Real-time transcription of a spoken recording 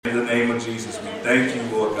Thank you,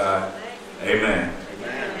 Lord God. Amen.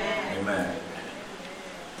 Amen.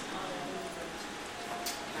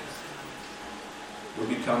 We'll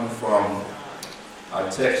be coming from,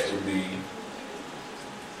 our text would be,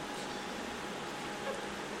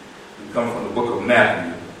 we come from the book of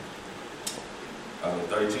Matthew,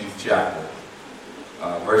 the 13th chapter,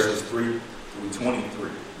 verses 3 through 23.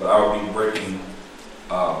 But I will be breaking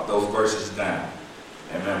those verses down.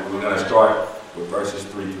 Amen. We're going to start with verses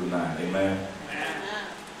 3 through 9. Amen.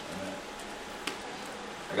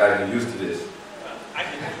 I got to get used to this. I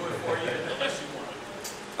can do it for you unless you want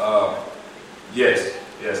to. Yes.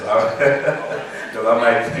 Because I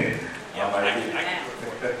might think. I can do it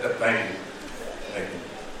for you. Thank you.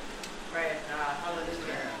 Right.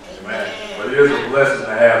 Hallelujah. Amen. But it is a blessing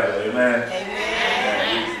to have it. Amen.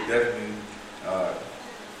 Amen. We definitely,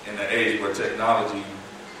 in the age where technology,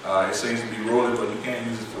 it seems to be ruling, but you can't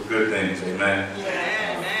use it for good things. Amen.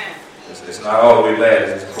 Amen. It's not all the way bad.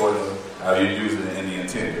 It's according to how you use it and the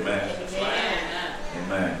intent. Amen.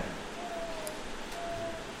 Amen.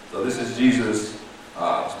 So this is Jesus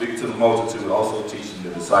speaking to the multitude, also teaching the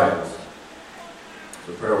disciples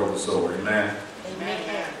the parable of the sower. Amen.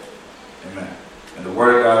 Amen. And the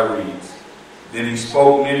word of God reads, Then he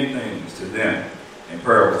spoke many things to them in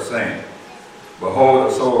parables, saying,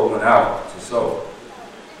 Behold, a sower went out to sow.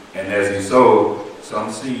 And as he sowed,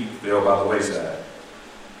 some seed fell by the wayside,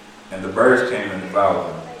 and the birds came and devoured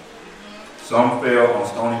them. Some fell on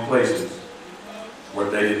stony places where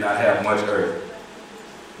they did not have much earth.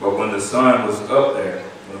 But when the sun was up there,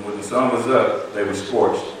 when the sun was up, they were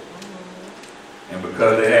scorched. And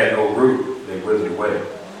because they had no root, they withered away.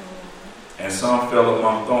 And some fell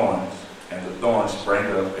among thorns, and the thorns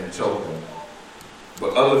sprang up and choked them.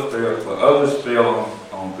 But others fell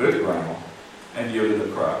on good ground and yielded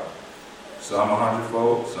a crop. Some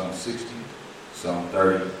 100-fold, some 60, some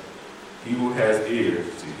 30. He who has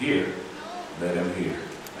ears to hear, let him hear.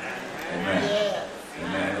 Amen.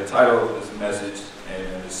 Amen. The title of this message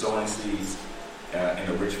is Sowing Seeds in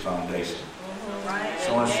a Rich Foundation.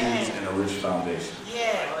 Sowing seeds in a rich foundation.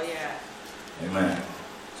 Amen.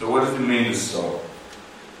 So what does it mean to sow?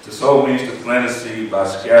 To sow means to plant a seed by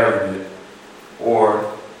scattering it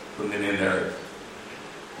or putting it in the earth.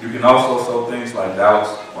 You can also sow things like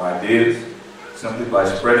doubts or ideas simply by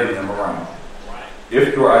spreading them around.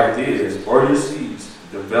 If your ideas or your seeds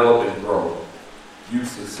develop and grow, you've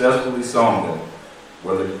successfully sown them,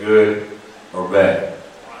 whether good or bad.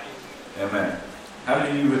 Amen. How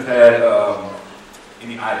many of you have had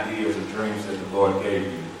any ideas or dreams that the Lord gave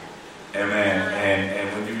you? Amen. And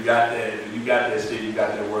when you got that seed, you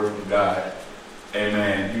got that word from God.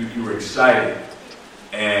 Amen. You were excited,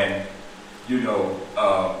 and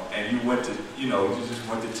and you went to you just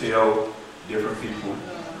went to tell different people.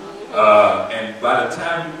 And by the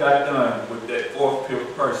time you got done with that fourth,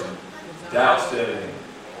 fifth person, doubt set in.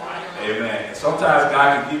 Amen. And sometimes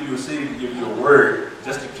God can give you a seed and give you a word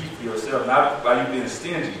just to keep for yourself, not by you being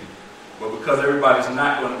stingy, but because everybody's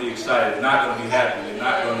not going to be excited, not going to be happy, they're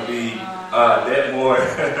not going to be that more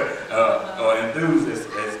enthused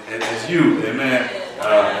as you. Amen.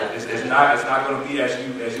 It's not going to be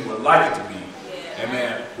as you would like it to be.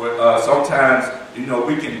 Amen. But sometimes we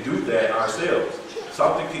can do that ourselves.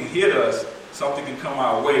 Something can hit us, something can come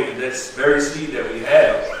our way, and that's very seed that we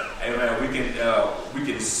have. Amen. We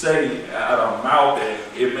can say out our mouth that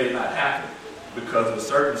it may not happen because of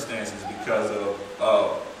circumstances, because of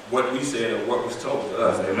what we said or what was told to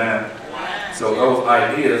us. Amen. So those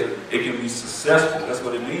ideas, it can be successful. That's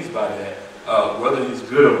what it means by that. Whether it's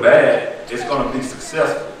good or bad, it's going to be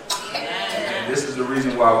successful. And this is the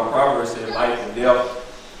reason why when Proverbs said life and death,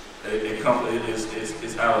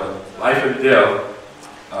 it's out of life and death.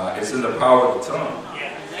 It's in the power of the tongue.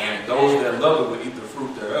 And those that love it will eat the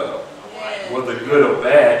fruit thereof. Whether good or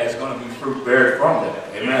bad, it's going to be fruit beared from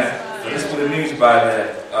that. Amen. So this is what it means by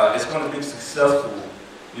that. It's going to be successful.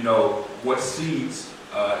 What seeds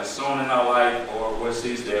is sown in our life, or what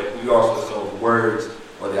seeds that we also sow, the words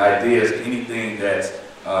or the ideas, anything that's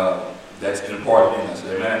imparted in us.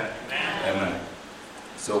 Amen. Amen.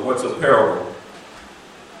 So what's a parable?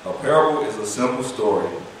 A parable is a simple story,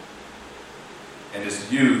 and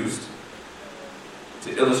it's used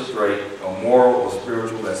to illustrate a moral or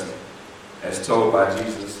spiritual lesson as told by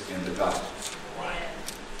Jesus in the Gospels.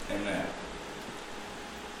 Amen.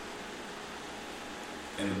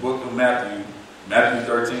 In the book of Matthew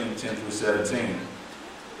 13, 10 through 17,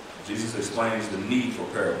 Jesus explains the need for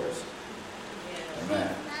parables.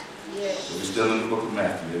 Amen. So we're still in the book of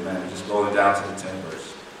Matthew. Amen. We're just going down to the 10th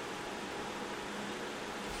verse.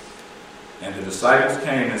 And the disciples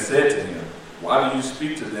came and said to him, Why do you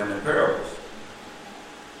speak to them in parables?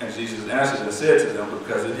 And Jesus answered and said to them,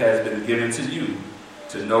 because it has been given to you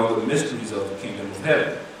to know the mysteries of the kingdom of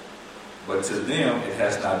heaven. But to them it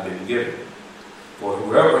has not been given. For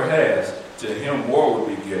whoever has, to him more will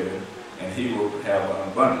be given, and he will have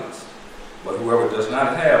an abundance. But whoever does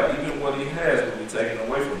not have, even what he has will be taken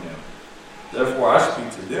away from him. Therefore I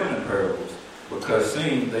speak to them in parables, because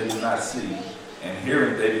seeing they do not see, and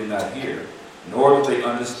hearing they do not hear, nor do they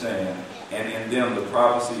understand. And in them the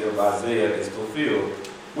prophecy of Isaiah is fulfilled,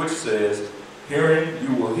 which says, hearing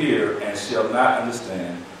you will hear and shall not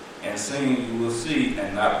understand, and seeing you will see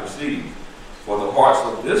and not perceive. For the hearts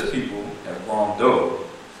of this people have grown dull.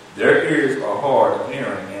 Their ears are hard of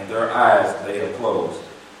hearing, and their eyes they have closed,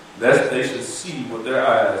 lest they should see with their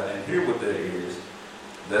eyes and hear with their ears,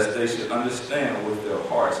 lest they should understand with their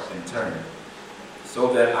hearts and turn,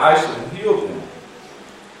 so that I should heal them.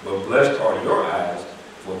 But blessed are your eyes,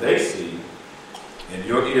 for they see, and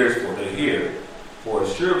your ears, for they hear. For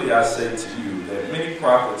surely I say to you that many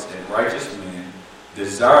prophets and righteous men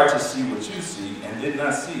desire to see what you see and did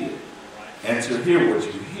not see it, and to hear what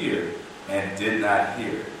you hear and did not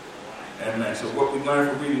hear. Amen. So what we learn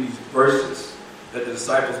from reading these verses, that the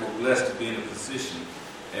disciples were blessed to be in a position,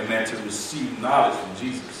 amen, to receive knowledge from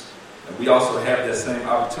Jesus. And we also have that same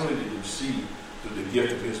opportunity to receive through the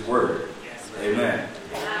gift of his word. Amen.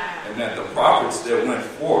 Amen. The prophets that went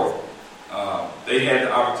forth, they had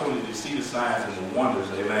the opportunity to see the signs and the wonders,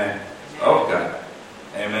 amen, of God.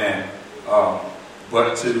 Amen.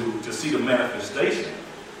 But to see the manifestation,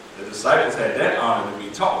 the disciples had that honor to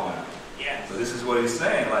be taught by him. Yes. So this is what he's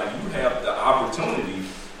saying. Like, you have the opportunity,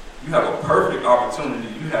 you have a perfect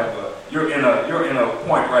opportunity. You're in a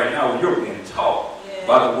point right now where you're being taught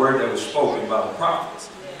by the word that was spoken by the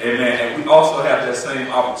prophets. Amen. And we also have that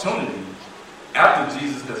same opportunity after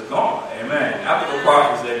Jesus has gone. Amen. After the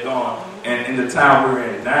prophets had gone, and in the time we're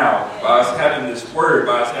in now, by us having this word,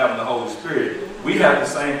 by us having the Holy Spirit, we have the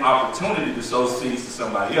same opportunity to sow seeds to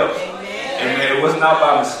somebody else. Amen. It was not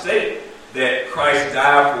by mistake that Christ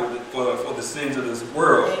died for the sins of this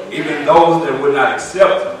world, even those that would not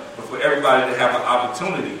accept him, but for everybody to have an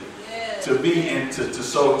opportunity to be in, to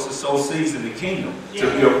sow seeds in the kingdom, to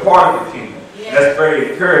be a part of the kingdom. That's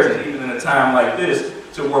very encouraging, even in a time like this,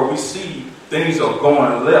 to where we see things are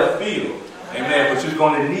going left field. Amen. But you're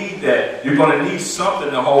going to need that. You're going to need something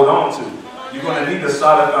to hold on to. You're going to need a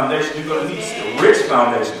solid foundation. You're going to need a rich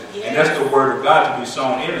foundation. And that's the word of God to be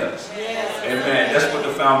sown in us. Amen. That's what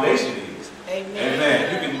the foundation is.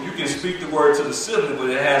 Amen. You can speak the word to the ceiling, but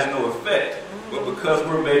it has no effect. But because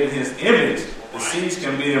we're made in his image, the seeds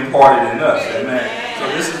can be imparted in us. Amen. So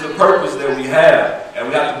this is the purpose that we have. And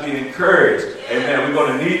we have to be encouraged. Amen. We're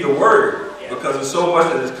going to need the word, because there's so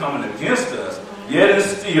much that is coming against us. Yet and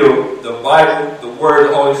still, the Bible, the Word,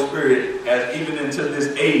 the Holy Spirit, has even into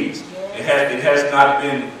this age, it has not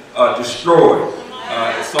been destroyed.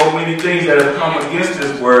 So many things that have come against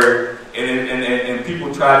this Word, and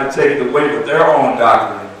people try to take it away with their own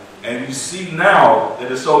doctrine. And you see now that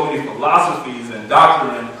there's so many philosophies and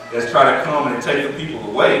doctrine that's trying to come and take the people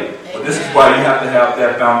away. But this is why you have to have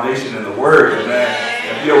that foundation in the Word,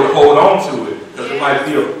 and be able to hold on to it, because it might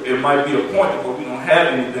be a point where we don't have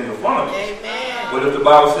anything in front of us. But if the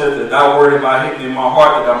Bible says that thy word have I hidden in my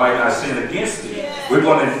heart that I might not sin against thee, we're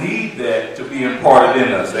going to need that to be imparted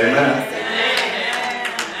in us. Amen.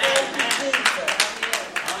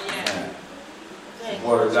 The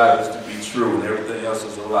word of God is to be true, and everything else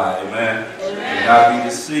is a lie. Amen. And not be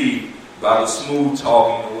deceived by the smooth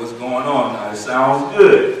talking of what's going on. Now, it sounds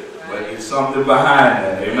good, but it's something behind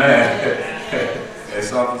that. Amen. There's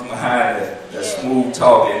something behind that smooth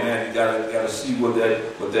talk. Amen. You gotta see what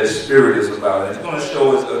that spirit is about. And it's going to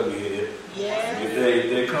show its ugly head. If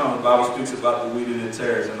they come, the Bible speaks about the wheat and the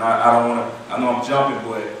tares. And I know I'm jumping,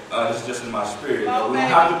 but it's just in my spirit. We don't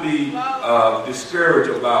have to be discouraged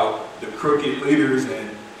about the crooked leaders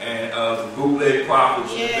and the bootleg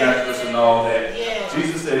prophets and evangelists and all that.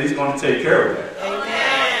 Jesus said he's going to take care of that.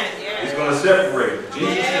 He's going to separate.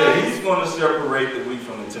 Jesus said he's going to separate the wheat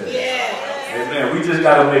from the tares. Amen. We just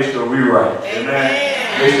got to make sure we're right.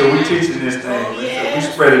 Amen. Make sure we're teaching this thing. Make sure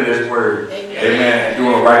we're spreading this word. Amen. And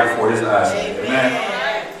doing right before his eyes. Amen.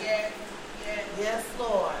 Yes,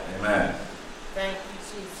 Lord. Amen. Thank you,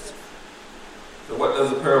 Jesus. So what does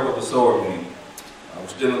the parable of the sower mean? We're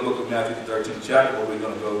still in the book of Matthew, the 13th chapter, where we're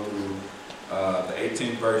going to go through the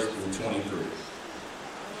 18th verse through 23.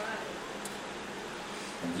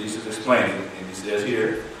 And Jesus explains it, and he says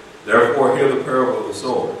here, therefore hear the parable of the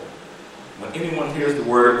sower. When anyone hears the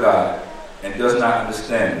word of God and does not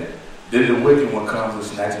understand it, then the wicked one comes and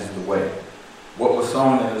snatches it away. What was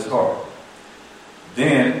sown in his heart?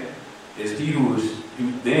 Then is he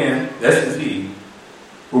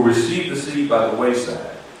who received the seed by the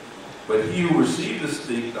wayside. But he who received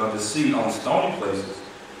the seed on stony places,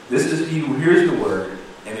 this is he who hears the word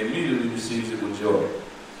and immediately receives it with joy.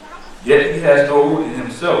 Yet he has no root in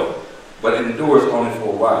himself, but endures only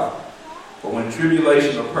for a while. But when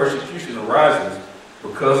tribulation or persecution arises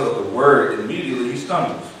because of the word, immediately he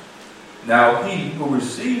stumbles. Now he who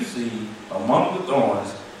receives seed among the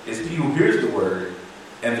thorns is he who hears the word,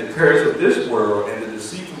 and the cares of this world and the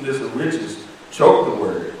deceitfulness of riches choke the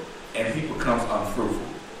word, and he becomes unfruitful.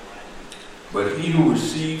 But he who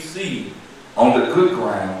receives seed on the good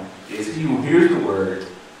ground is he who hears the word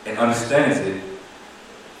and understands it,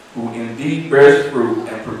 who indeed bears fruit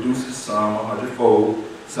and produces some 100-fold,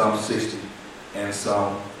 some 60, and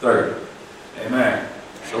some 30. Amen.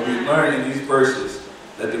 So we learn in these verses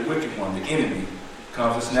that the wicked one, the enemy,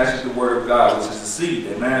 comes and snatches the word of God, which is the seed.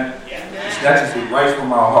 Amen. He snatches it right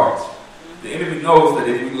from our hearts. The enemy knows that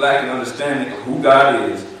if we lack an understanding of who God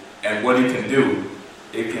is and what he can do,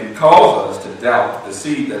 it can cause us to doubt the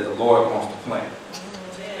seed that the Lord wants to plant.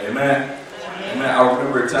 Amen. Amen. I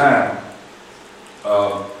remember a time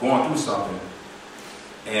going through something,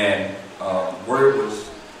 and word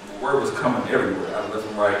was coming everywhere. I was left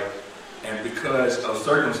and right, and because of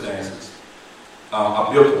circumstances, I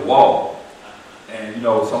built a wall. And you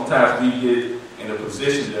know, sometimes we get in a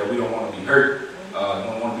position that we don't want to be hurt,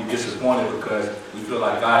 don't want to be disappointed because we feel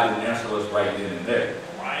like God didn't answer us right then and there.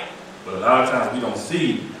 Right. But a lot of times we don't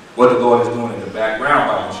see what the Lord is doing in the background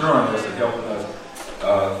by maturing us and helping us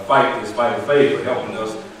fight this fight of faith, or helping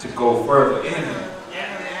us to go further in Him.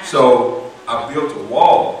 So I built a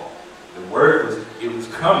wall. The word was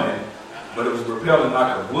coming, but it was repelling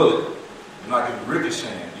like a bullet, like a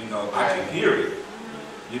ricocheting. You know, I could hear it.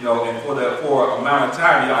 You know, and for a amount of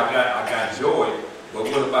time, you know, I got joy. But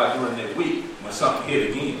what about during that week when something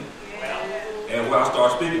hit again? And when I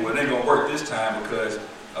start speaking, well, it ain't gonna work this time because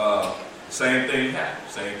same thing happened.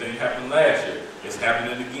 Same thing happened last year. It's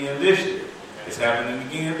happening again this year. It's happening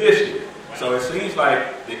again this year. So it seems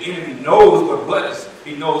like the enemy knows what buttons,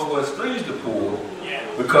 he knows what strings to pull.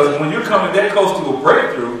 Because when you're coming that close to a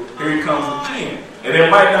breakthrough, here he comes again. And it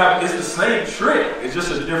might not, it's the same trick, it's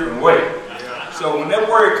just a different way. So when that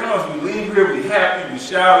word comes, we leave here, we happy, we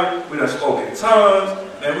shouting, we done spoke in tongues,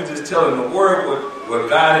 and we just telling the word what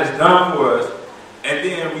God has done for us, and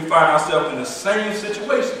then we find ourselves in the same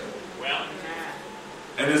situation.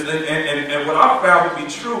 And what I found to be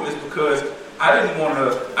true is because I didn't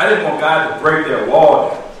want God to break that wall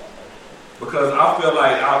down, because I felt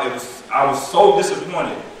like I was so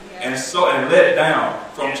disappointed and let down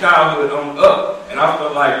from childhood on up. And I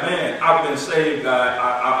felt like, man, I've been saved, God.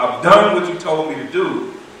 I've done what you told me to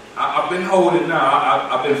do. I've been holding now.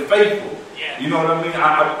 I've been faithful. You know what I mean?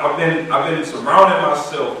 I've been surrounding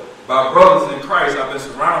myself by brothers in Christ. I've been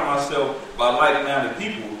surrounding myself by like-minded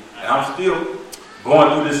people. And I'm still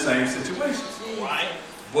going through this same situation.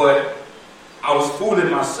 But I was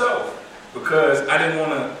fooling myself because I didn't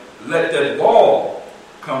want to let that wall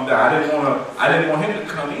come down. I didn't want him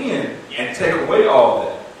to come in and take away all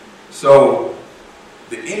that. So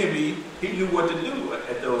the enemy, he knew what to do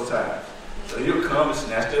at those times. So he'll come and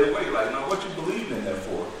snatch that away. Like, no, what you believe in that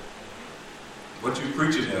for? What you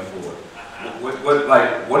preaching that for?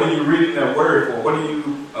 What are you reading that word for? What are you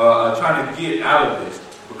trying to get out of this?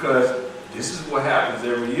 Because this is what happens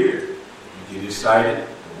every year. You get excited,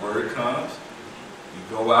 the word comes,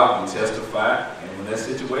 you go out, you testify, and when that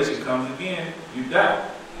situation comes again, you doubt.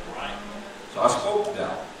 So I spoke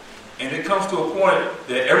doubt. And it comes to a point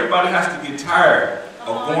that everybody has to get tired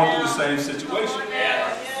of going through the same situation.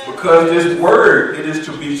 Because this word, it is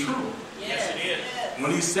to be true. Yes, it is.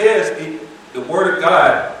 When he says, the word of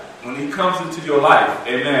God, when he comes into your life,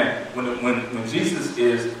 amen, when Jesus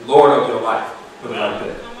is Lord of your life, put it like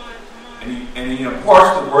that, and he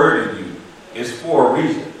imparts the word in you, it's for a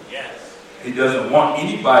reason. Yes. He doesn't want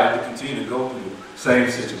anybody to continue to go through the same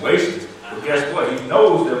situations. But guess what? He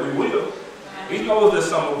knows that we will. He knows that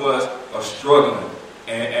some of us are struggling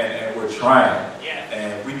and we're trying.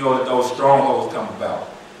 And we know that those strongholds come about.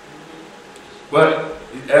 But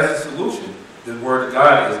as a solution, the word of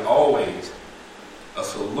God is always a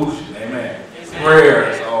solution. Amen. Prayer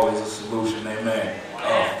is always a solution. Amen.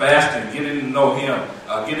 Fasting, getting to know him,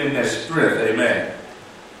 getting that strength. Amen.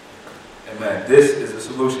 Amen. This is the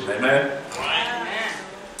solution. Amen.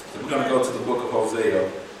 So we're going to go to the book of Hosea,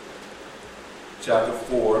 chapter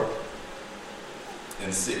 4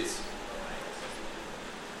 and 6.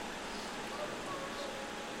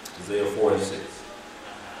 Hosea 4 and 6.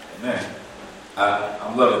 Amen.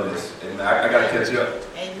 I'm loving this. Amen. I got to catch up.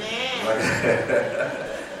 Amen.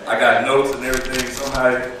 I got notes and everything.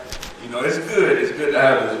 Somehow You know, it's good. It's good to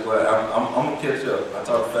have this, but I'm going to catch up. I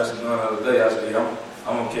talked to Pastor Nunn the other day. I said,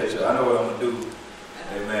 I'm going to catch up. I know what I'm going to do,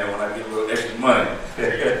 amen, when I get a little extra money.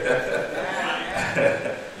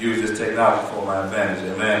 Use this technology for my advantage,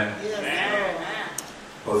 amen.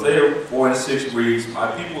 Hosea 4:6 reads, my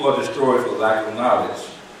people are destroyed for lack of knowledge,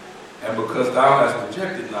 and because thou hast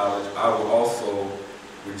rejected knowledge, I will also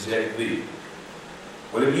reject thee.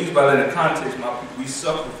 What it means by that in context, my people, we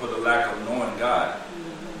suffer for the lack of knowing God.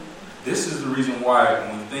 This is the reason why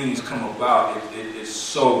when things come about, it's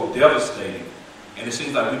so devastating. And it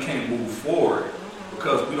seems like we can't move forward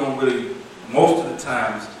because we don't really, most of the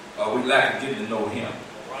times, we lack of getting to know Him.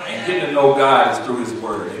 And getting to know God is through His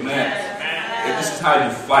Word. Amen. And this is how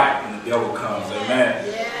you fight when the devil comes. Amen.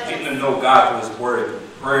 Getting to know God through His Word,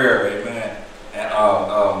 prayer, amen,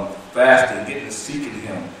 and fasting, getting to seeking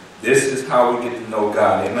Him. This is how we get to know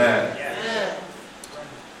God. Amen.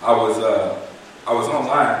 I was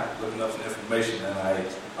online looking up some information, and I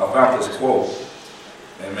found this quote.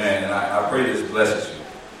 Amen. And I pray this blesses you.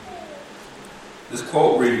 This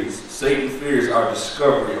quote reads, Satan fears our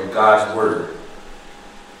discovery of God's Word.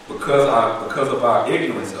 Because of our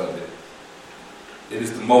ignorance of it, it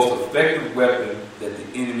is the most effective weapon that the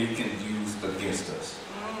enemy can use against us.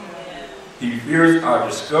 He fears our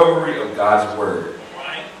discovery of God's Word.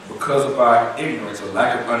 Because of our ignorance or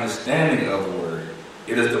lack of understanding of the Word,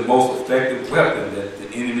 it is the most effective weapon that the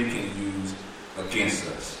enemy can use against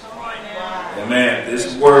us. Amen.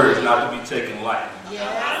 This Word is not to be taken lightly.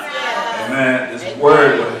 Amen. This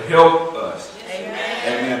Word will help us.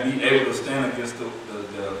 Amen. Be able to stand against the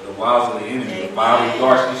wiles of the enemy, the fiery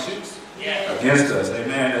darts he shoots against us.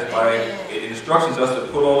 Amen. That's why it instructions us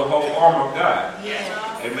to put on the whole armor of God.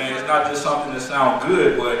 Amen. It's not just something that sounds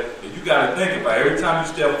good, but you got to think about it. Every time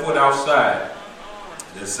you step foot outside,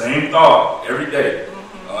 the same thought every day,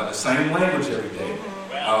 the same language every day,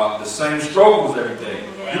 the same struggles every day.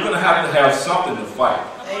 You're going to have something to fight.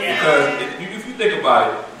 Because if you think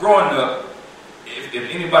about it, growing up, if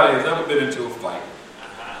anybody has ever been into a fight,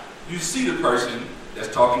 you see the person that's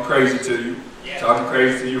talking crazy to you, talking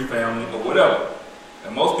crazy to your family, or whatever.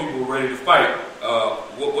 And most people are ready to fight.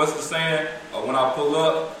 What's the saying? When I pull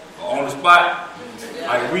up on the spot,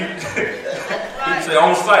 like people say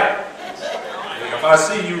on sight. If I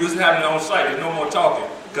see you, it's happening on sight. There's no more talking.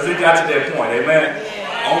 Because it got to that point, amen?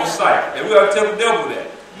 On sight. And we got to tell the devil that.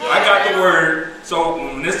 I got the Word, so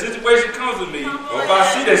when this situation comes to me, or if I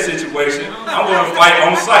see that situation, I'm going to fight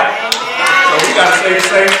on sight. So we got to say the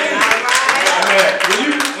same thing.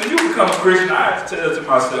 When you become a Christian, I have to tell it to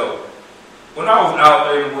myself, when I was out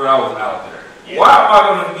there and where I was out there, why am I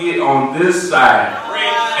going to get on this side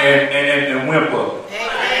and wimp up?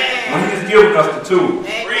 When He's giving us the tools.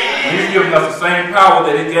 When He's giving us the same power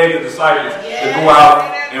that He gave the disciples to go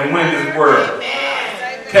out and win this world.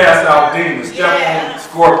 Cast out demons, step on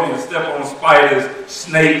scorpions, step on spiders,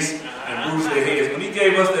 snakes, and bruise their heads. When He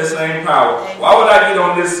gave us that same power, why would I get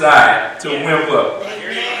on this side to wimp up?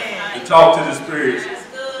 To talk to the spirits,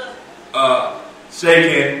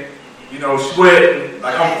 shaking, sweating,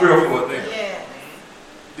 like I'm fearful of things.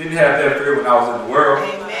 Didn't have that fear when I was in the world.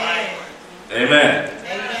 Amen.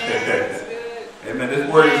 Amen. This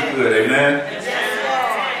Word is good. Amen.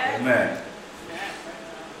 Amen.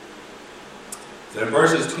 So in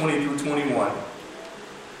verses 20 through 21,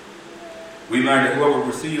 we learn that whoever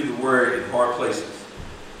receives the Word in hard places,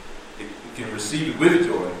 it can receive it with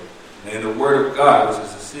joy. And the Word of God, which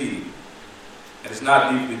is the seed, and it's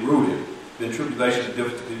not deeply rooted, then tribulation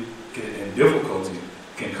and difficulty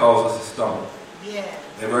can cause us to stumble.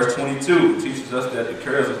 In verse 22, it teaches us that the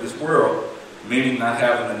cares of this world, meaning not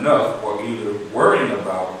having enough or either worrying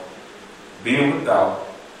about being without,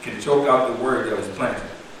 can choke out the Word that was planted.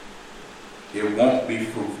 It won't be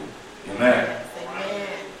fruitful. Amen.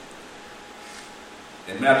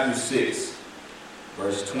 In Matthew 6,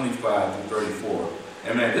 verse 25 through 34.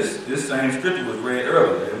 Amen. This same scripture was read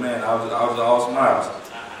earlier. Amen. I was all smiles.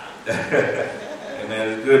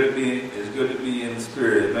 Amen. It's good to be in the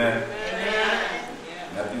Spirit. Amen.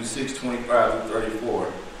 Matthew 6, 25 through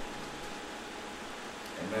 34.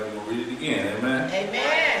 Amen. We're going to read it again.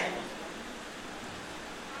 Amen.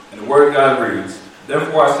 And the Word of God reads,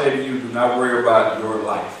 Therefore I say to you, do not worry about your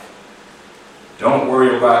life. Don't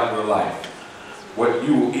worry about your life, what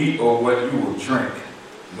you will eat or what you will drink,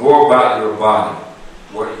 nor about your body,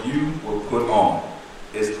 what you will put on.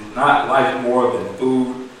 Is not life more than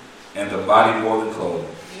food, and the body more than clothing?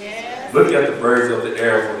 Look at the birds of the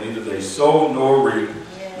air, for neither they sow nor reap,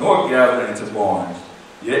 nor gather into barns,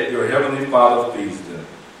 yet your heavenly Father feeds them.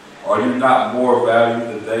 Are you not more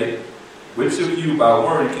valuable than they? Which of you by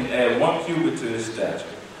worrying can add 1 cubit to his stature?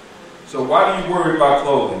 So why do you worry about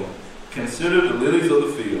clothing? Consider the lilies of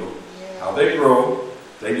the field, how they grow,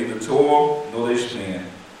 they neither toil nor they spin.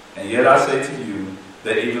 And yet I say to you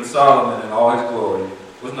that even Solomon in all his glory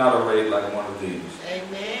was not arrayed like one of these.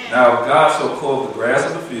 Amen. Now if God so clothed the grass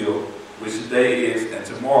of the field, which today is and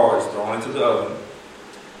tomorrow is thrown into the oven,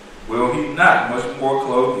 will he not much more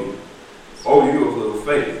clothe you, O you of little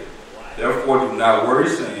faith? Therefore do not worry,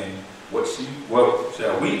 saying, what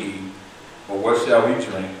shall we eat, or what shall we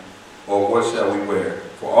drink, or what shall we wear?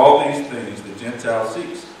 For all these things the Gentile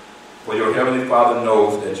seeks. For your heavenly Father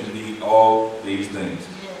knows that you need all these things.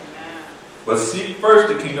 But seek first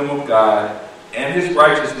the kingdom of God and his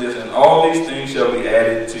righteousness, and all these things shall be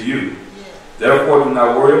added to you. Therefore do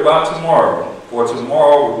not worry about tomorrow, for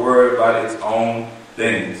tomorrow will worry about its own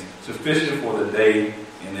things. Sufficient for the day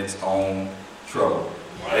in its own trouble.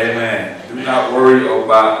 Amen. Do not worry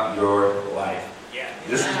about your life.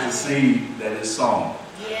 This is the seed that is sown.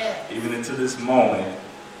 Even into this moment,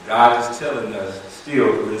 God is telling us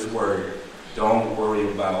still through his word, don't worry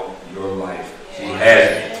about your life. He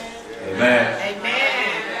has it. Amen.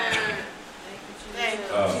 Amen. Thank you,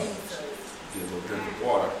 Jesus. Get a little drink of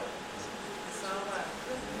water.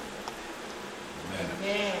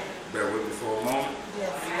 Amen. Bear with me for a moment.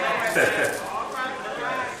 Yes. All right.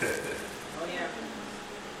 Oh, yeah.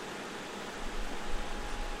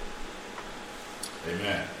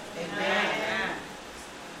 Amen. Amen.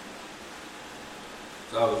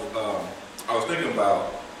 So I was thinking about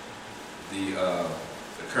the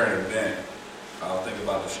current event. I was thinking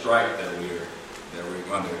about the strike that we're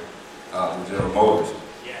under with General Motors.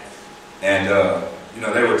 Yes. And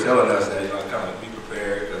they were telling us that kind of be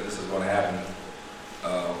prepared because this is going to happen.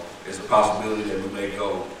 It's a possibility that we may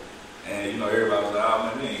go. And everybody was like, oh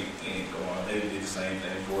man, we ain't going. They did the same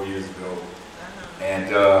thing 4 years ago. And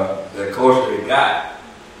the closer it got,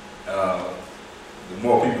 the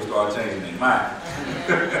more people started changing their mind.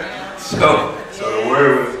 so the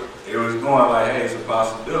word was going like, hey, it's a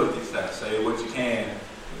possibility. So say what you can. If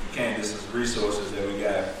you can, this is resources that we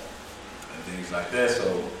got and things like that.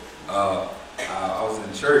 So I was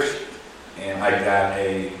in church and I got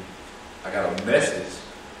a message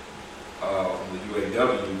from the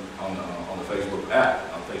UAW on the Facebook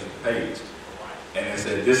app, on the Facebook page. And it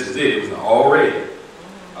said, this is it. It was already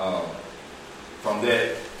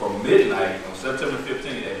from midnight, on September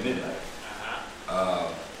 15th at midnight,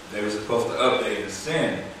 they were supposed to update and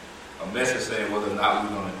send a message saying whether or not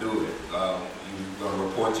we're going to do it. You're going to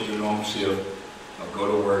report to your normal shift, go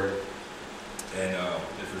to work, and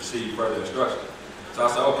just receive further instruction. So I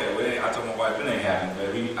said, okay, well, I told my wife, it ain't happening,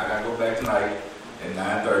 baby. I got to go back tonight at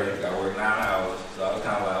 9:30. Got to work 9 hours. So I was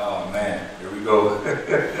kind of like, oh, man, here we go.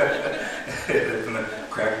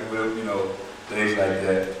 Crack the whip, things like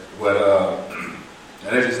that. But and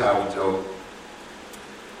that's just how we joke.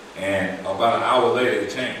 And about an hour later, it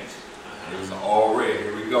changed. It was all red.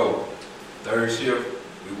 Here we go. Third shift,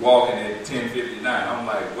 we walking at 10:59. I'm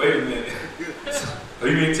like, wait a minute. So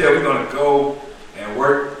you mean to tell we're going to go and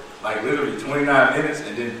work like literally 29 minutes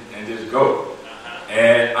and just go?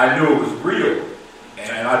 And I knew it was real.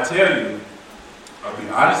 And I tell you,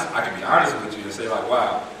 I can be honest with you and say like,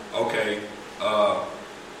 wow, okay,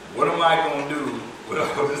 what am I going to do with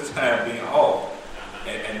all this time being off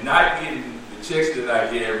and not getting the checks that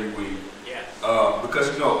I get every week? Yes. Because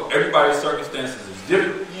everybody's circumstances is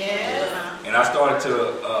different. Yeah. And I started to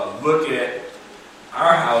look at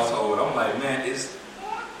our household. I'm like, man,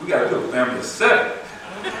 we got to do a family of 7.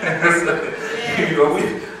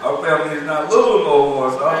 Our family is not little no more.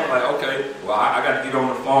 So I was like, okay, well, I got to get on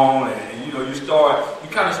the phone, and you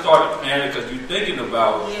kind of start to panic because you're thinking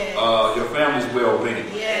about your family's well-being.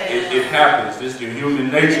 It happens. It's your human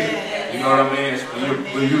nature. You know what I mean?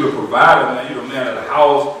 When you're the provider, man, you're the man of the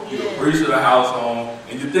house, you're the priest of the household,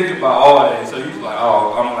 and you're thinking about all that. And so you're like,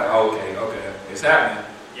 I'm like, okay, it's happening.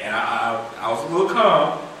 And I was a little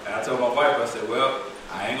calm, and I told my wife, I said, well,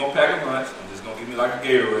 I ain't gonna pack a lunch. I'm just gonna give me like a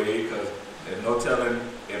Gatorade because there's no telling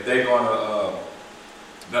if they're gonna.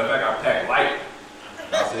 Matter of fact, I packed light.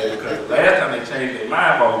 I said because last time they changed their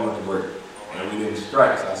mind while we went to work and we didn't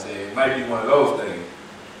strike. So I said it might be one of those things.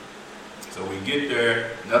 So we get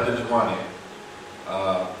there, nothing's running.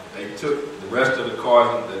 They took the rest of the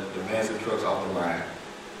cars, the vans and trucks off the line,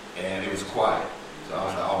 and it was quiet. So I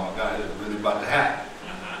was like, oh my God, this is really about to happen.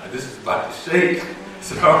 Like, this is about to shake.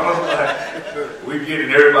 So I was like, we get it,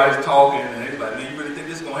 everybody's talking, and he's like, man, you really think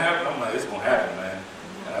this is going to happen? I'm like, it's going to happen, man.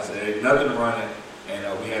 And I said, ain't nothing running.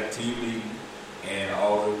 And we had a team meeting, and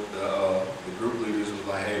all the group leaders was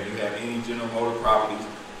like, hey, if you have any General Motor properties,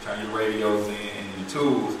 turn your radios in and your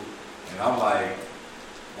tools. And I'm like,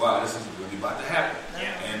 wow, this is really about to happen.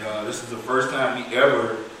 Yeah. And this is the first time we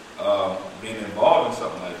ever been involved in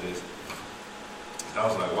something like this. I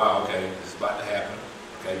was like, wow, okay, this is about to happen.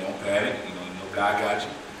 Okay, don't panic. You know, God got you.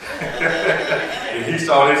 And he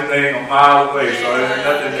saw this thing a mile away, so there's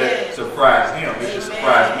nothing that surprised him. It just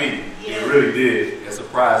surprised me. It really did. It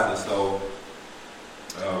surprised us. So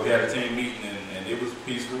we had a team meeting, and it was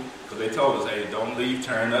peaceful because they told us, hey, don't leave,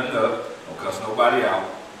 turn nothing up, don't cuss nobody out,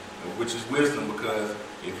 which is wisdom, because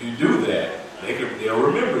if you do that, they'll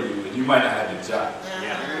remember you, and you might not have your job.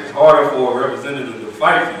 It's harder for a representative to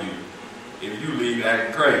fight for you if you leave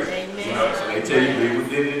acting crazy. You know, so they tell you leave with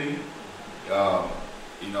dignity.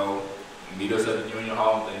 You know, meet us at the Union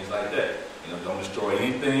Hall and things like that. You know, don't destroy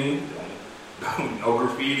anything. Don't no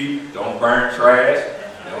graffiti. Don't burn trash.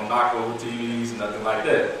 Don't knock over TVs, nothing like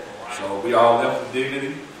that. So we all left with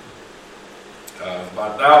dignity. It's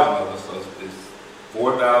about 1,000 of us, so it's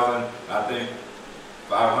 4,000, I think,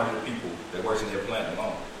 500 people that works in their plant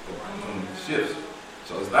alone from shifts.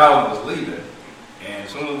 So it's 1,000 of us leaving, and as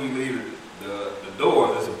soon as we leave the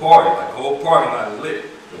door, there's a party. Like the whole parking lot is lit.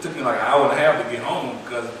 It took me like an hour and a half to get home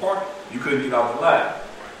because the park, you couldn't get off the lot.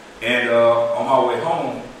 And on my way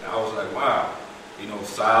home, I was like, wow, you know,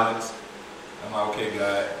 silence. I'm like, okay,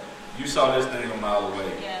 God, you saw this thing a mile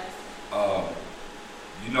away. Yes.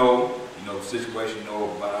 You know the situation, you know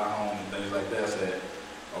about our home and things like that. I said,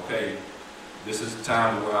 okay, this is the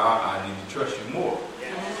time where I need to trust you more.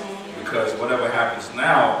 Because whatever happens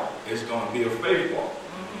now is going to be a faith walk.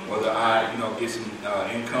 Whether I, get some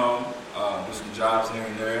income, do some jobs here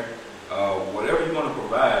and there, whatever you're going to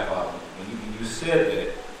provide, Father. When you said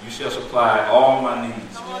that, you shall supply all my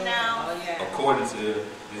needs according to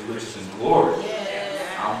His riches and glory.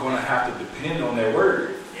 I'm going to have to depend on that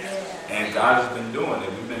word. And God has been doing it.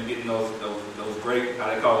 We've been getting those great,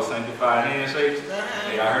 how they call it, sanctified handshakes.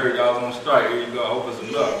 Hey, I heard y'all was on strike. Here you go. I hope it's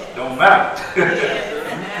enough. Don't matter. You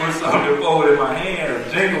put something forward in my hand,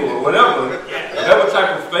 or jingle, or whatever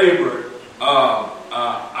type of favor,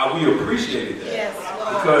 we appreciated that.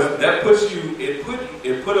 Because that puts you, it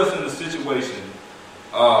put us in a situation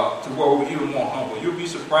to where we're even more humble. You'll be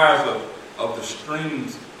surprised of the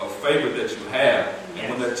streams of favor that you have, and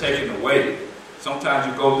when they're taken away. Sometimes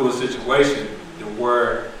you go through a situation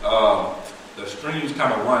where the streams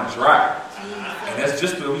kind of run dry. And that's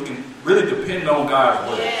just that we can really depend on God's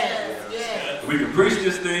word. We can preach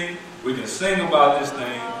this thing, we can sing about this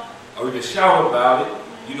thing, or we can shout about it,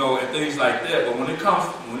 and things like that. But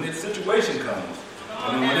when this situation comes,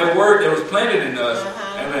 when that word that was planted in us,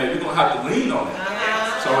 we're going to have to lean on it.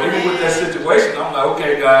 So even with that situation, I'm like,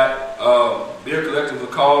 okay, God, bill collectors are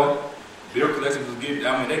calling, bill collectors are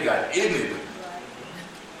getting, they got ignorant.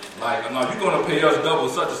 Like, no, you're going to pay us double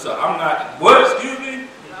such and such. I'm not, what? Excuse me?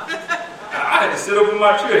 I had to sit up in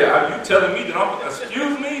my chair. You telling me that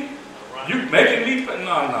excuse me? You making me,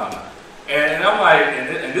 no. And I'm like,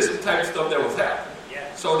 and this is the type of stuff that was happening.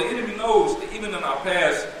 So the enemy knows, even in our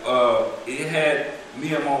past, it had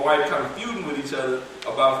me and my wife kind of feuding with each other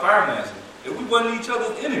about finances. And we wasn't each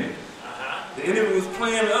other's enemy. The enemy was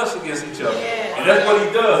playing us against each other. And that's what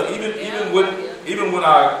he does, even with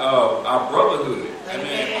our brotherhood.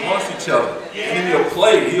 Amongst each other. The enemy will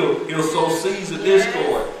play. He'll sow seeds of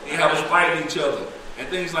discord. He'll have us fighting each other and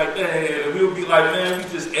things like that. And we'll be like, man, we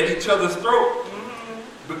just at each other's throat.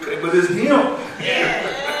 But it's him.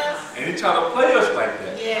 And he try to play us like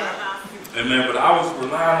that. But I was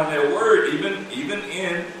relying on that word even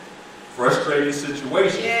in frustrating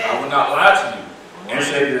situations. I would not lie to you and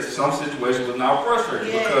say that some situations were not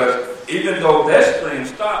frustrating, because even though that stream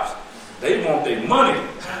stops, they want their money.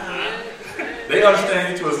 They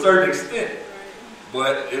understand you to a certain extent,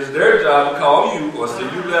 but it's their job to call you or send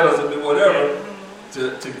you letters or do whatever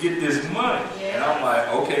to get this money. And I'm like,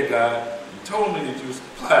 okay, God, you told me that you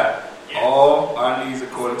supply all our needs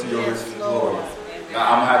according to your riches and glory.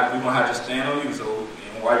 Now, we're going to have to stand on you. So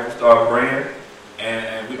my wife will start praying,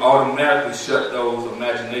 and we automatically shut those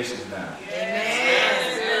imaginations down.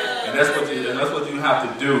 And that's what you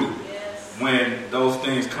have to do when those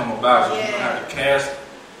things come about. So you're going to have to cast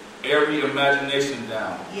every imagination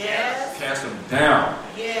down. Cast them down.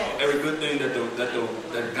 Every good thing that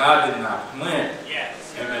God did not plant.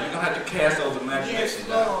 Amen. You're going to have to cast those imaginations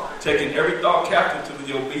down. Taking every thought captive to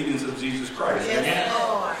the obedience of Jesus Christ.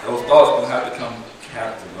 Those thoughts are going to have to come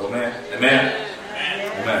captive.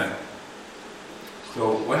 Amen.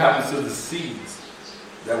 So what happens to the seeds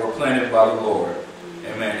that were planted by the Lord?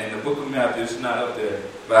 Amen. In the book of Matthew, it's not up there,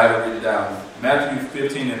 but I have it written down. Matthew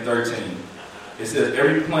 15 and 13. It says,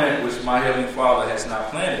 every plant which my heavenly Father has not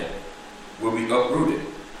planted will be uprooted.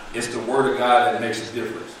 It's the word of God that makes a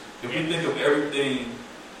difference. If we think of everything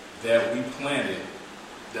that we planted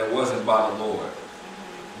that wasn't by the Lord,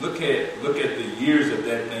 look at the years of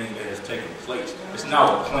that thing that has taken place. It's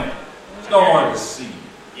now a plant. It's no longer a seed.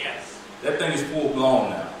 Yes. That thing is full blown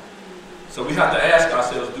now. So we have to ask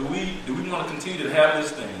ourselves, do we want to continue to have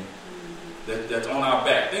this thing that's on our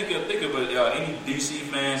back? Think of any DC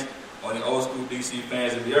fans or any old school DC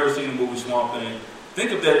fans. If you ever seen the movie Swamp Thing,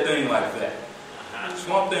 think of that thing like that.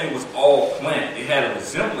 Swamp Thing was all plant. It had a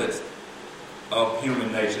resemblance of human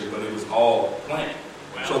nature, but it was all plant.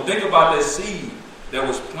 Wow. So think about that seed that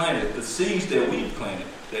was planted, the seeds that we planted,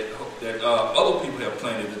 that other people have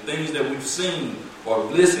planted, the things that we've seen or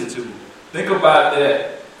listened to. Think about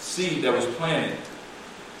that seed that was planted,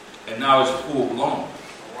 and now it's full blown.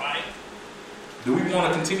 Right. Do we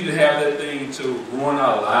want to continue to have that thing to ruin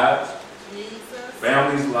our lives, Jesus.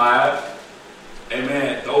 families' lives?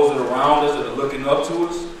 Amen. Those that are around us that are looking up to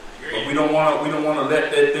us, but we don't want to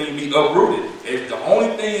let that thing be uprooted. If the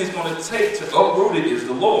only thing it's going to take to uproot it is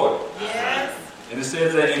the Lord. Yes. And it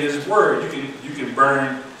says that in His Word, you can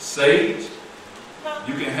burn sage,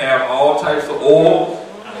 you can have all types of oils.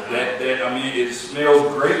 That I mean, it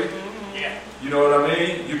smells great. Yeah. You know what I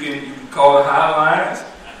mean? You can call it high lines.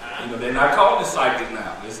 You know, they're not calling it psychic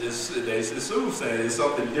now. It's soothsaying. It's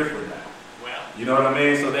something different now. Well. You know what I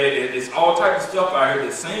mean? So it's all types of stuff out here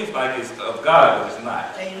that seems like it's of God, but it's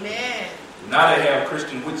not. Amen. Now they have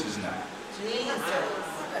Christian witches now. Jesus.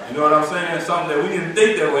 You know what I'm saying? Something that we didn't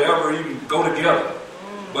think that would ever even go together.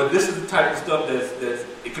 But this is the type of stuff that's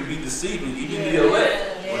it can be deceiving, even the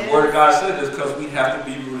elect. When the Word of God says this, because we have to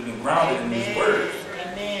be rooted and grounded in His Word.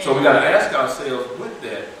 Amen. So we got to ask ourselves with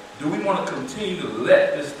that, do we want to continue to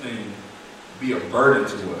let this thing be a burden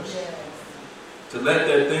to us? Yes. To let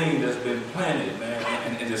that thing that's been planted, man,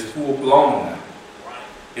 and is full blown now.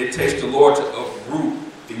 It takes the Lord to uproot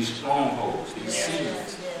these strongholds, these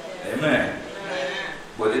seeds. Yes. Amen. Amen.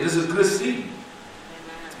 But it is a good seed.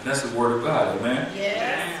 And that's the Word of God. Amen.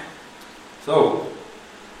 Yes. So,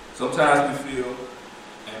 sometimes we feel,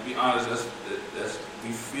 and be honest, that's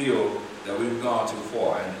we feel that we've gone too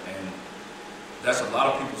far. And that's a lot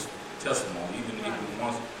of people's testimony. Even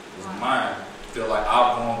once it was mine, feel like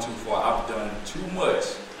I've gone too far. I've done too much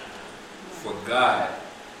for God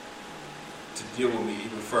to deal with me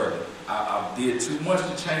even further. I did too much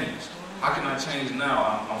to change. How can I change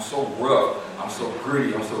now? I'm so rough. I'm so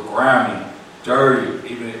gritty. I'm so grimy,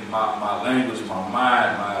 dirty. Even my language, my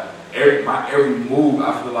mind, my every move,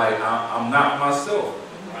 I feel like I'm not myself.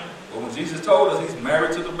 But when Jesus told us He's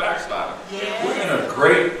married to the backslider, we're in a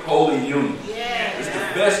great holy union. It's the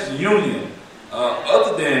best union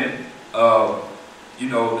other than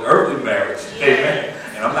the earthly marriage. Amen.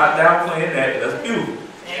 And I'm not downplaying that. That's beautiful.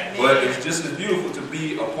 Amen. But it's just as beautiful to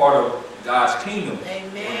be a part of God's kingdom.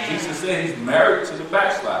 Amen. When Jesus said He's married to the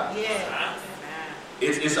backslider. Yes.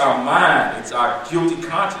 It's our mind. It's our guilty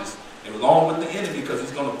conscience. And along with the enemy, because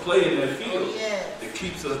he's going to play in that field. That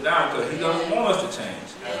keeps us down because he doesn't want us to change.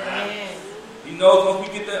 Amen. He knows once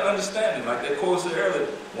we get that understanding, like that quote said earlier,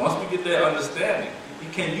 once we get that understanding, he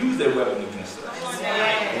can't use that weapon against us.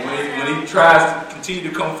 And when he tries to continue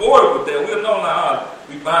to come forward with that, we'll know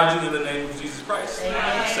we bind you in the name of Jesus Christ.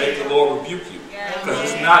 Say the Lord rebuke you.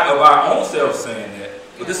 Because it's not of our own self saying that,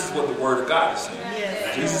 but this is what the Word of God is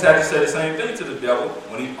saying. Jesus had to say the same thing to the devil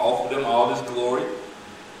when he offered him all this glory.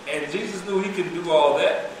 And Jesus knew he could do all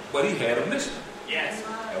that, but he had a mission. Yes.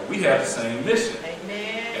 And we have the same mission.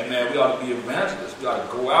 Amen. And man, we ought to be evangelists. We ought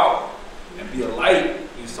to go out and be a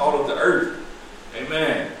light, be salt of the earth.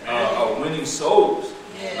 Amen. Winning souls.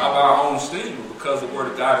 Not by our own steam, but because the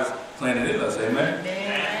Word of God is planted in us. Amen.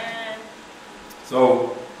 Amen.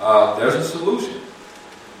 So there's a solution.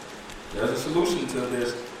 There's a solution to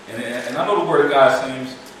this. And I know the Word of God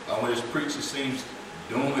seems, when it's preached, it seems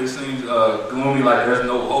doom. It seems gloomy, like there's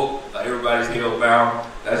no hope, like everybody's held bound.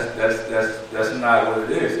 That's not what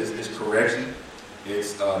it is. It's correction.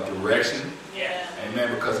 It's direction. Yes.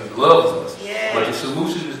 Amen. Because He loves us. Yes. But the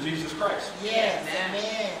solution is Jesus Christ. Yes.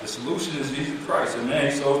 Amen. The solution is Jesus Christ.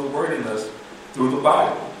 Amen. He sows the Word in us through the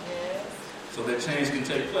Bible, Yes. so that change can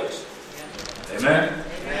take place. Amen.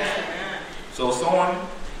 Amen. So sowing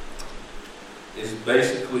is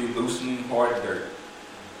basically loosening hard dirt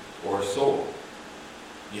or soil.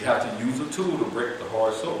 You have to use a tool to break the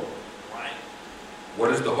hard soil. Right.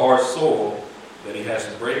 What is the hard soil that He has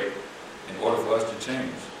to break in order for us to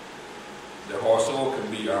change? The hard soil can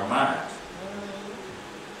be our minds.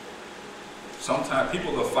 Sometimes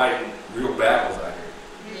people are fighting real battles out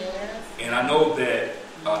here. Yes. And I know that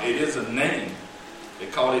it is a name. They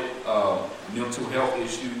call it mental health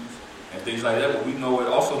issues and things like that, but we know it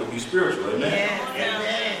also to be spiritual. Amen? Yes.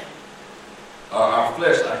 Amen. Our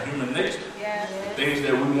flesh, our human nature, Yes. things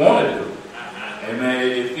that we want to do. Amen.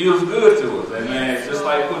 It feels good to us. Amen. It's just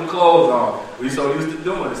like putting clothes on. We're so used to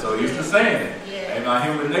doing it, so used to saying it. Yes. And our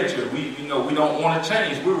human nature, we don't want to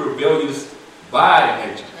change. We're rebellious by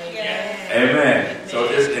nature. Amen. So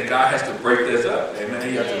and God has to break this up. Amen.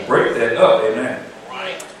 He has to break that up. Amen.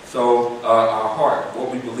 Right. So our heart,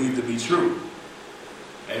 what we believe to be true.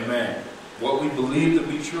 Amen. What we believe to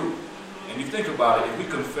be true. And you think about it, if we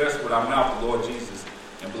confess with our mouth the Lord Jesus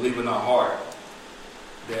and believe in our heart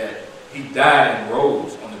that he died and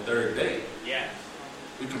rose on the third day, Yes.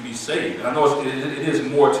 we can be saved. And I know it is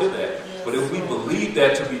more to that. But if we believe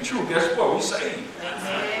that to be true, guess what? We're saved.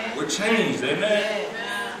 We're changed. Amen.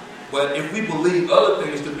 But if we believe other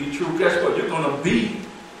things to be true, guess what? You're going to be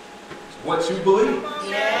what you believe.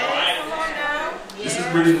 This is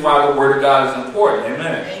the reason why the Word of God is important.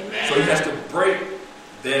 Amen. So he has to break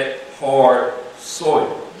that hard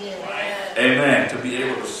soil. Amen. To be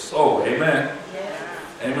able to sow. Amen.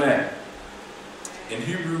 Amen. In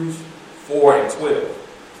Hebrews 4:12,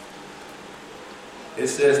 it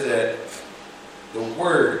says that the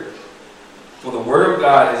Word of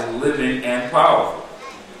God is living and powerful.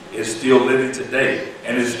 It's still living today,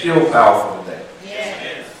 and is still powerful today.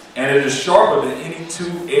 And it is sharper than any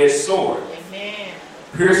two-edged sword,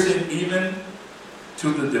 piercing even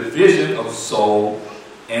to the division of soul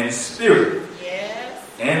and spirit,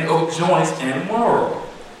 and of joints and marrow.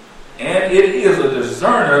 And it is a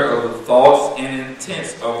discerner of the thoughts and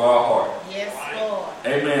intents of our heart.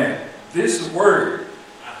 Amen. This word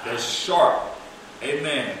that's sharp,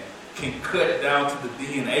 amen, can cut down to the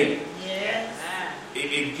DNA.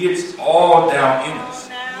 It gets all down in us.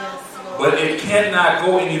 But it cannot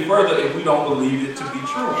go any further if we don't believe it to be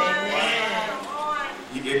true.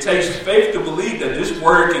 It takes faith to believe that this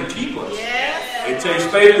word can keep us. It takes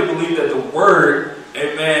faith to believe that the word,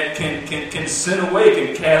 amen, can send away,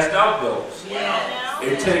 can cast out those.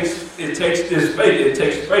 It takes this faith. It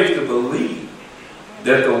takes faith to believe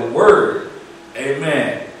that the word,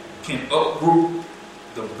 amen, can uproot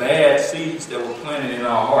the bad seeds that were planted in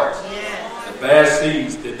our hearts. The bad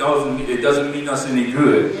seeds that doesn't mean us any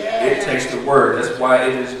good. It takes the word. That's why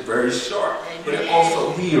it is very sharp. But it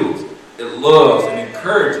also heals. It loves and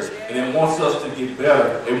encourages. And it wants us to get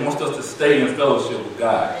better. It wants us to stay in fellowship with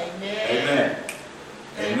God. Amen.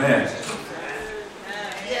 Amen.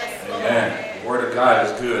 Amen. The word of God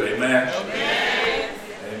is good. Amen.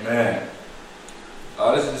 Amen.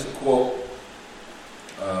 This is just a quote.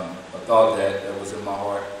 A thought that was in my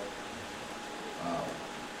heart.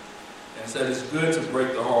 And said it's good to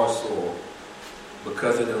break the hard soil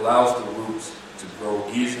because it allows the roots to grow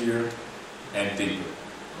easier and deeper.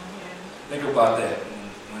 Think about that.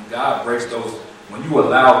 When God breaks those, when you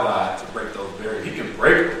allow God to break those barriers, he can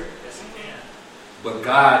break them. But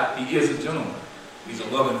God, he is a gentleman. He's a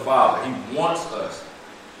loving father. He wants us.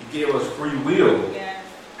 He gave us free will.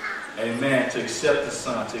 Amen. To accept the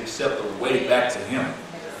Son, to accept the way back to him.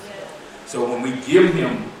 So when we give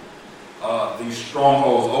him these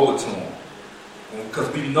strongholds over to him,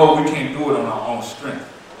 because we know we can't do it on our own strength.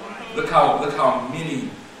 Look how many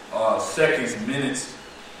seconds, minutes,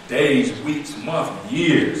 days, weeks, months,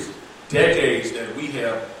 years, decades that we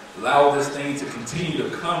have allowed this thing to continue to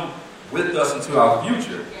come with us into our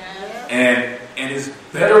future. And it's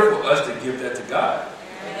better for us to give that to God.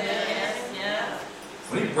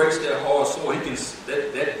 When he breaks that hard soil, he can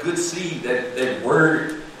that good seed, that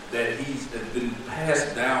word that's been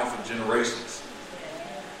passed down for generations.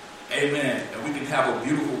 Amen. And we can have a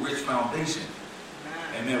beautiful, rich foundation.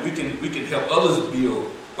 Amen. We can help others build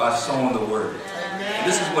by sowing the word. And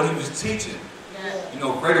this is what he was teaching.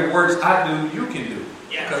 Greater works I do, you can do.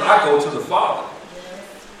 Because I go to the Father.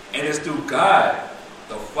 And it's through God,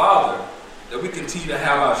 the Father, that we continue to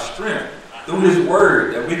have our strength. Through his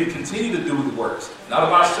word, that we can continue to do the works. Not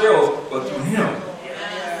of ourselves, but through him.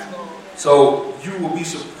 So you will be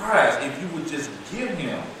surprised if you would just give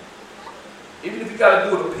him. Even if you got to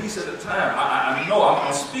do it a piece at a time. I know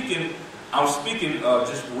I'm speaking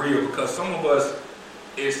just real, because some of us,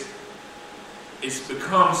 it's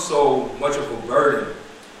become so much of a burden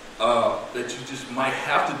that you just might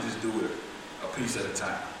have to just do it a piece at a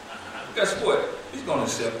time. Guess what? He's going to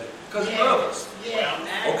accept it because he loves us.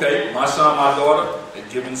 Okay, my son, my daughter, they're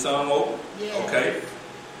giving some over. Okay,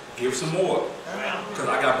 give some more because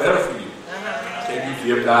I got better for you. Okay,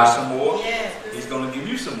 you give God some more, he's going to give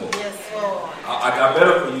you some more. I got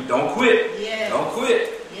better for you. Don't quit. Don't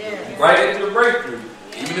quit. Right into the breakthrough.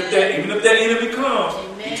 Even if that enemy comes,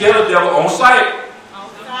 you tell the devil on sight.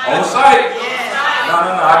 On sight. No.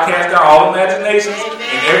 I cast out all imaginations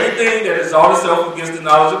and everything that exalts itself against the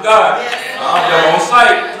knowledge of God. Devil on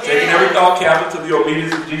sight. Taking every thought captive to the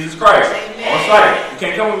obedience of Jesus Christ. On sight. You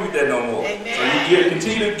can't come with that no more. So you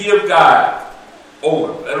continue to give God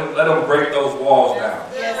over. Let him break those walls down.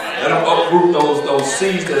 Let him uproot those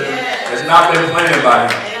seeds that's not been planted by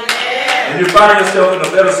him. And you find yourself in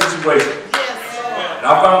a better situation. And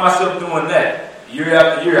I find myself doing that. Year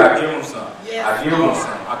after year, I give him some. I give him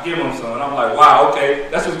some. I give him some. And I'm like, wow, okay,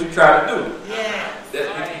 that's what you try to do.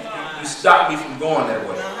 You stopped me from going that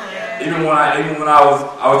way. Even when I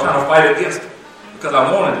was trying to fight against it. Because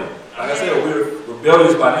I wanted it. Like I said, we're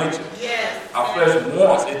rebellious by nature. Our flesh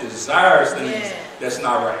wants, it desires things that's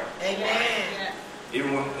not right.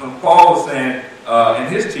 Even when Paul was saying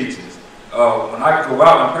in his teachings, when I go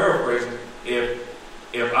out, I'm paraphrasing, if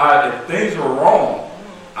things are wrong,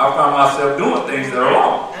 I find myself doing things that are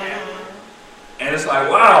wrong. And it's like,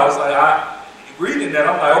 wow, it's like I reading that,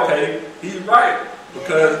 I'm like, okay, he's right.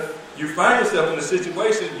 Because you find yourself in a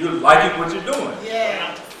situation, you're liking what you're doing.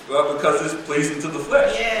 Well, because it's pleasing to the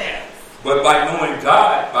flesh. But by knowing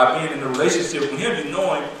God, by being in a relationship with him, you're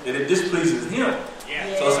knowing that it displeases him.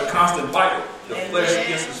 So it's a constant battle. The flesh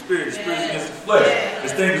against the spirit against the flesh.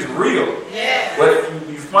 This thing is real. But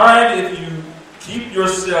you find if you keep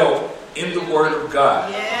yourself in the Word of God,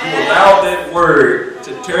 you allow that Word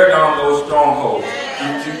to tear down those strongholds.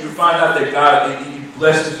 You find out that God, He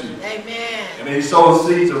blesses you. I mean, He sows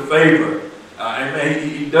seeds of favor. Amen.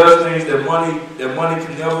 He does things that money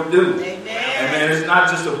can never do. Amen. It's not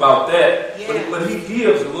just about that, but He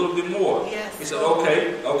gives a little bit more. He said,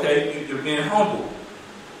 okay, you're being humble.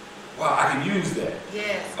 Wow, I can use that.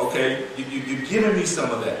 Okay, you're giving me some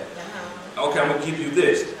of that. Okay, I'm going to give you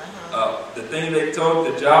this. The thing they told,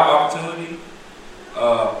 the job opportunity,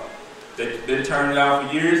 that's been turned down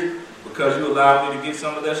for years, because you allowed me to get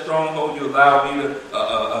some of that stronghold, you allowed me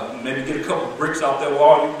to maybe get a couple bricks off that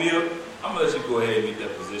wall you built, I'm going to let you go ahead and get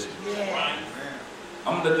that position.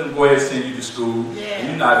 I'm going to let them go ahead and send you to school, and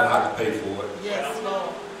you're not going to have to pay for it.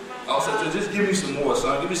 Also, just give me some more,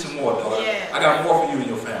 son. Give me some more, daughter. I got more for you and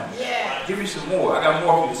your family. Give me some more. I got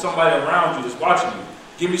more for you. Somebody around you that's watching you.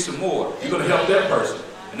 Give me some more. You're going to help that person.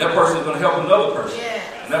 And that person is going to help another person.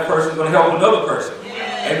 And that person is going to help another person.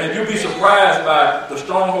 Amen. You'll be surprised by the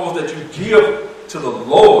strongholds that you give to the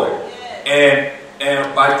Lord. And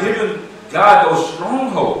by giving God those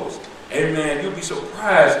strongholds, amen, you'll be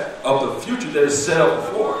surprised of the future that is set up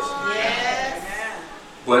before us.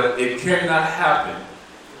 But it cannot happen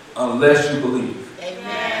unless you believe.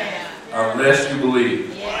 Unless you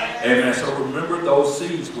believe. Amen. So remember those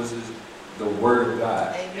seeds, which is the Word of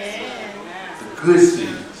God. The good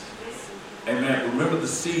seeds. Amen. Remember the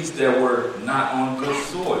seeds that were not on good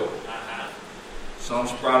soil. Some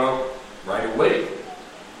sprout up right away.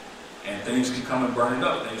 And things can come and burn it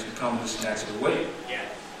up. Things can come and snatch it away.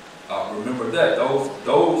 Remember that.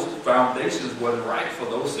 Those foundations wasn't right for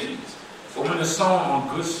those seeds. But when it's sown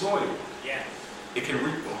on good soil, it can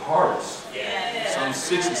reap a harvest. Some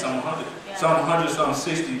 60, some 100. Some 100, some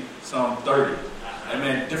 60, some 30.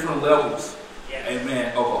 Amen. Different levels.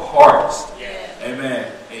 Amen. Of a harvest.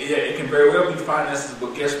 Amen. It can very well be finances,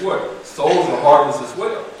 but guess what? Souls are harvest as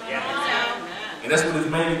well. And that's what it's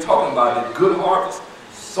mainly talking about, the good harvest.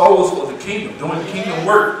 Souls for the kingdom, doing kingdom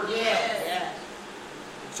work.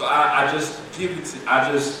 So I just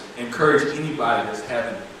encourage anybody that's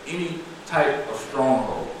having any type of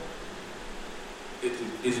stronghold. It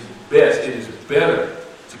is better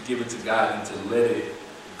to give it to God than to let it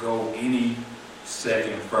go any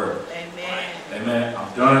second further. Amen.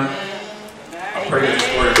 I'm done. I pray that this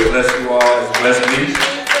word will bless you all as blessed me.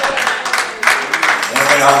 One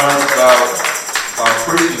thing I learned about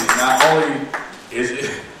preaching, not only is it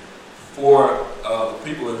for the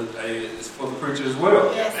people, it's for the preacher as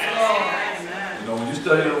well. You know, when you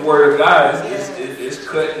study the Word of God, it's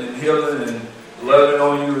cutting and healing and loving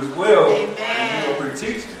on you as well. And you are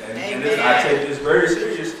teaching. And I take this very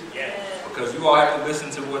serious because you all have to listen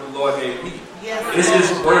to what the Lord gave me. It's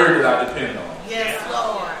His Word that I depend on.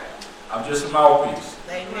 I'm just a mouthpiece.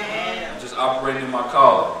 I'm just operating in my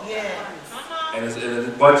calling. And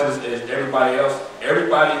as much as everybody else,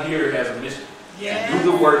 everybody here has a mission.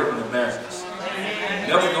 Do the work of an evangelist.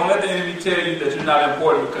 Don't let the enemy tell you that you're not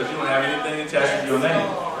important because you don't have anything attached to your name.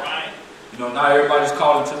 You know, not everybody's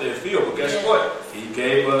called into their field, but guess what? He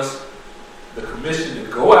gave us the commission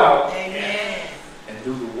to go out and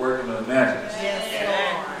do the work of an evangelist.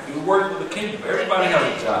 Do the work of the kingdom. Everybody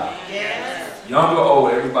has a job. Young or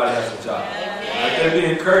old, everybody has a job. Let that be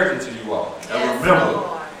encouraging to you all. And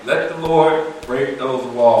remember, let the Lord break those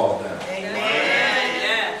walls down.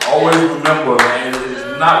 Always remember, man, it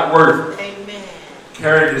is not worth it.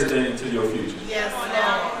 Carry this thing into your future.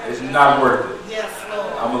 It's not worth it.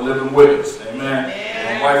 I'm a living witness. Amen.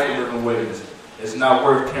 My wife is a living witness. It's not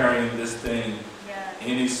worth carrying this thing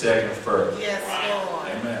any second further.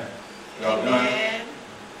 Amen. Y'all done?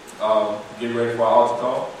 get ready for our altar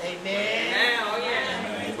call. Amen.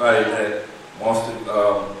 Amen. Anybody that wants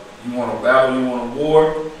to, you want to battle, you want to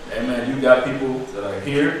war, amen. You got people that are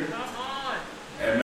here